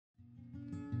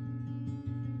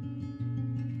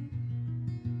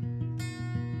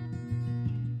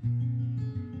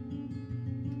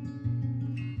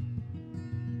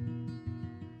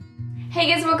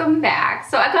Hey guys, welcome back.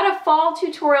 So I got a fall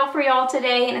tutorial for y'all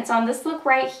today and it's on this look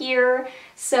right here.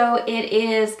 So it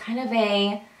is kind of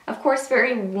a, of course,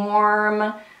 very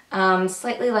warm,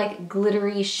 slightly like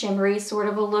glittery, shimmery sort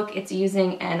of a look. It's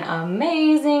using an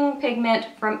amazing pigment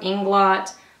from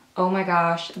Inglot. Oh my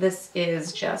gosh, this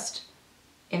is just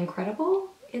incredible.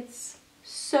 It's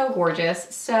so gorgeous.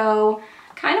 So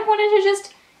kind of wanted to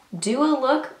just do a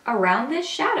look around this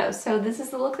shadow. So this is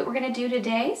the look that we're gonna do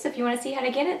today. So if you wanna see how to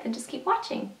get it, then just keep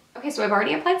watching. Okay, so I've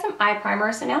already applied some eye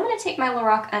primer. So now I'm gonna take my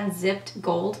Lorac Unzipped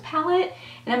Gold palette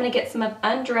and I'm gonna get some of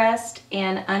Undressed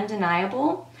and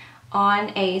Undeniable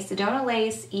on a Sedona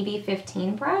Lace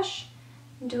EV15 brush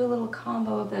and do a little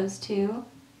combo of those two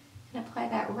and apply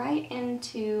that right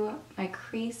into my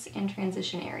crease and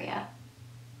transition area.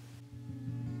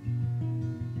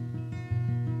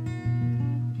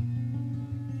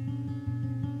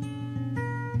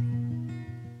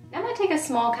 Take a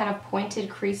small kind of pointed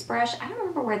crease brush. I don't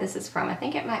remember where this is from. I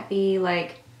think it might be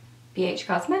like BH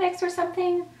Cosmetics or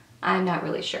something. I'm not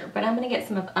really sure, but I'm gonna get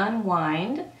some of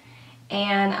Unwind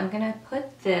and I'm gonna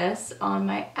put this on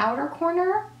my outer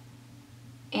corner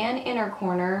and inner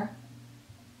corner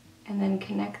and then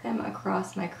connect them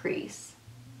across my crease.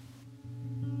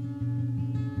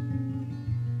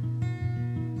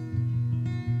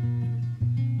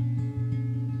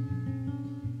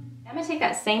 I'm gonna take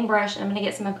that same brush and I'm gonna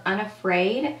get some of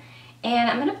Unafraid and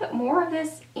I'm gonna put more of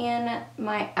this in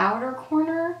my outer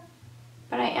corner,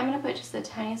 but I am gonna put just the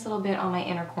tiniest little bit on my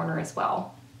inner corner as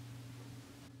well.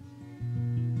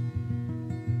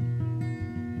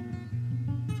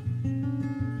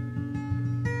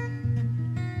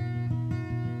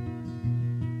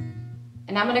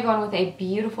 And I'm gonna go in with a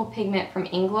beautiful pigment from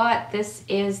Inglot. This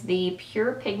is the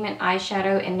Pure Pigment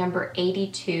eyeshadow in number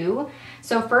 82.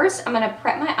 So first I'm gonna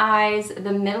prep my eyes,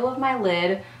 the middle of my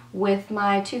lid, with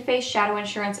my Too Faced Shadow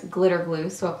Insurance glitter glue.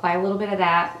 So apply a little bit of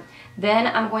that. Then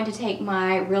I'm going to take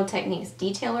my Real Techniques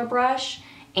detailer brush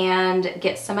and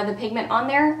get some of the pigment on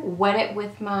there, wet it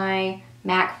with my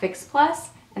MAC Fix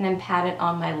Plus, and then pat it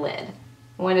on my lid.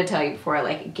 I wanted to tell you before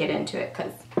I get into it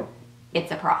because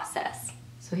it's a process.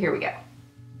 So here we go.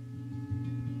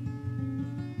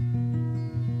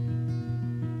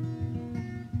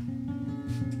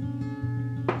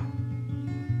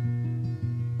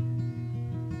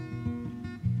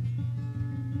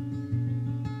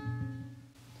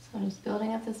 I'm just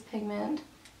building up this pigment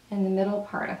in the middle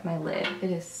part of my lid.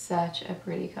 It is such a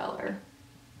pretty color.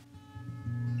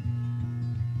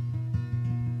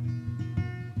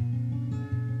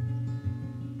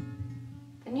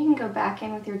 Then you can go back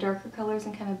in with your darker colors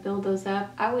and kind of build those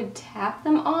up. I would tap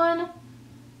them on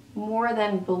more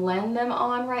than blend them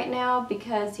on right now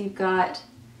because you've got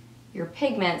your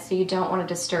pigment, so you don't want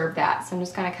to disturb that. So I'm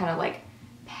just gonna kind of like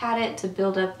pat it to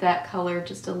build up that color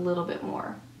just a little bit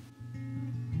more.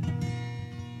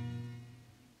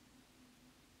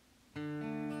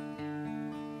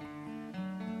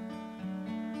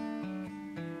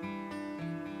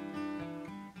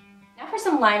 For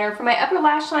some liner, for my upper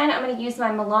lash line, I'm going to use my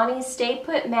Milani Stay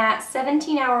Put Matte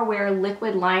 17-Hour Wear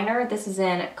Liquid Liner. This is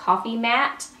in Coffee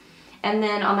Matte. And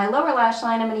then on my lower lash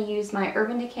line, I'm going to use my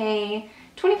Urban Decay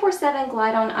 24/7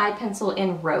 Glide On Eye Pencil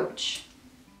in Roach.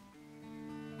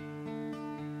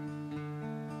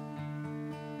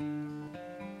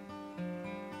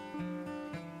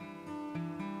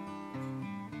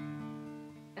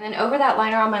 And then over that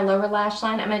liner on my lower lash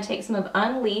line, I'm going to take some of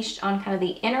Unleashed on kind of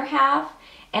the inner half,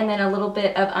 and then a little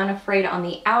bit of Unafraid on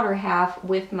the outer half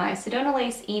with my Sedona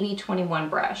Lace EB21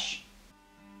 brush.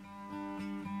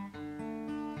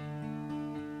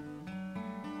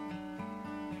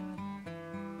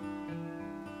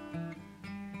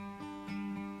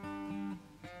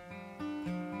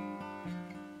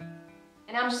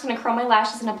 And now I'm just going to curl my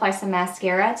lashes and apply some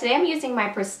mascara. Today I'm using my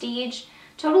Prestige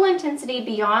Total Intensity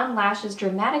Beyond Lashes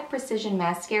Dramatic Precision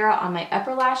Mascara on my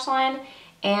upper lash line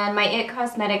and my It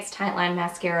Cosmetics Tight Line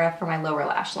Mascara for my lower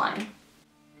lash line.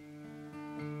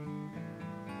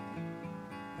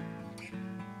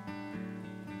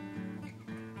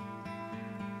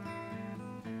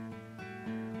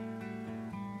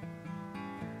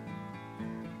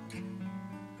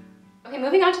 Okay,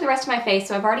 moving on to the rest of my face.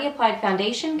 So I've already applied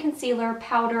foundation, concealer,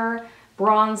 powder,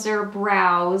 bronzer,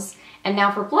 brows, and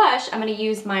now for blush, I'm going to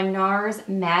use my NARS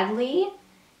Madly,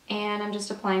 and I'm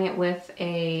just applying it with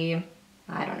a,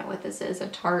 I don't know what this is, a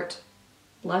Tarte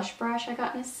blush brush I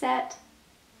got in a set.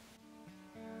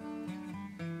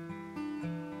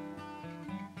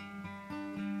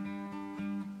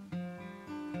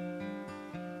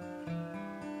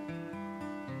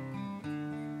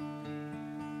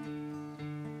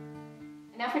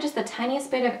 Now for just the tiniest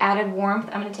bit of added warmth,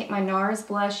 I'm going to take my NARS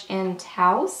blush in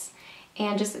Taos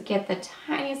and just get the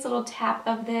tiniest little tap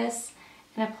of this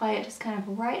and apply it just kind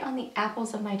of right on the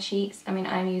apples of my cheeks. I mean,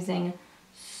 I'm using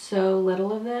so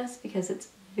little of this because it's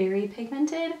very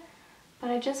pigmented,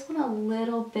 but I just want a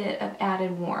little bit of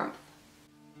added warmth.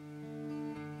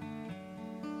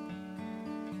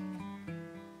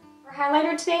 For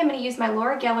highlighter today, I'm going to use my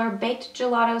Laura Geller Baked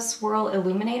Gelato Swirl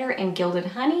Illuminator in Gilded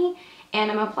Honey, and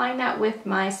I'm applying that with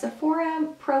my Sephora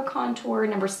Pro Contour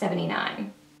number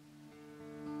 79.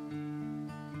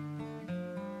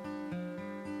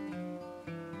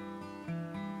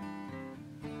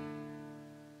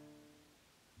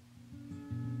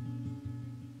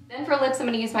 Then for lips, I'm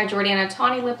going to use my Jordana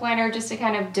Tawny lip liner just to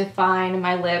kind of define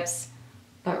my lips.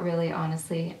 But really,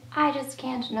 honestly, I just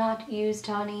can't not use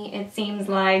Tawny, it seems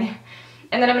like.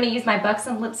 And then I'm going to use my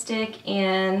Buxom lipstick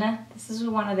in, this is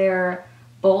one of their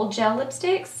Bold Gel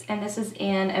lipsticks, and this is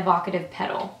in Evocative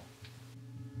Petal.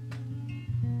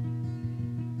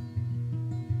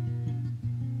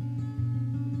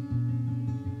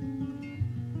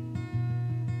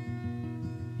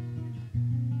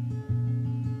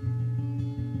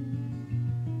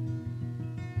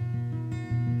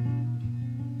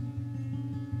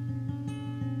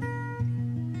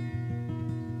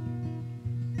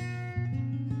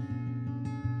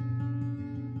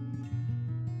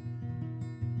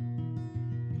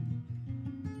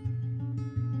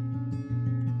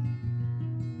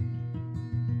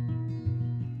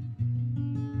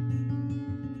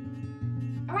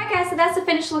 Alright guys, so that's the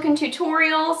finished looking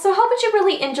tutorial. So I hope that you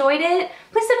really enjoyed it.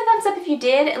 Please hit a thumbs up if you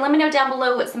did, and let me know down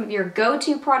below what some of your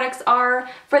go-to products are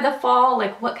for the fall.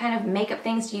 Like, what kind of makeup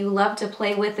things do you love to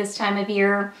play with this time of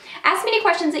year? Ask me any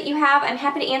questions that you have. I'm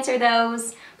happy to answer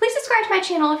those. Please subscribe to my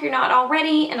channel if you're not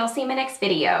already, and I'll see you in my next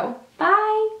video.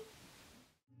 Bye!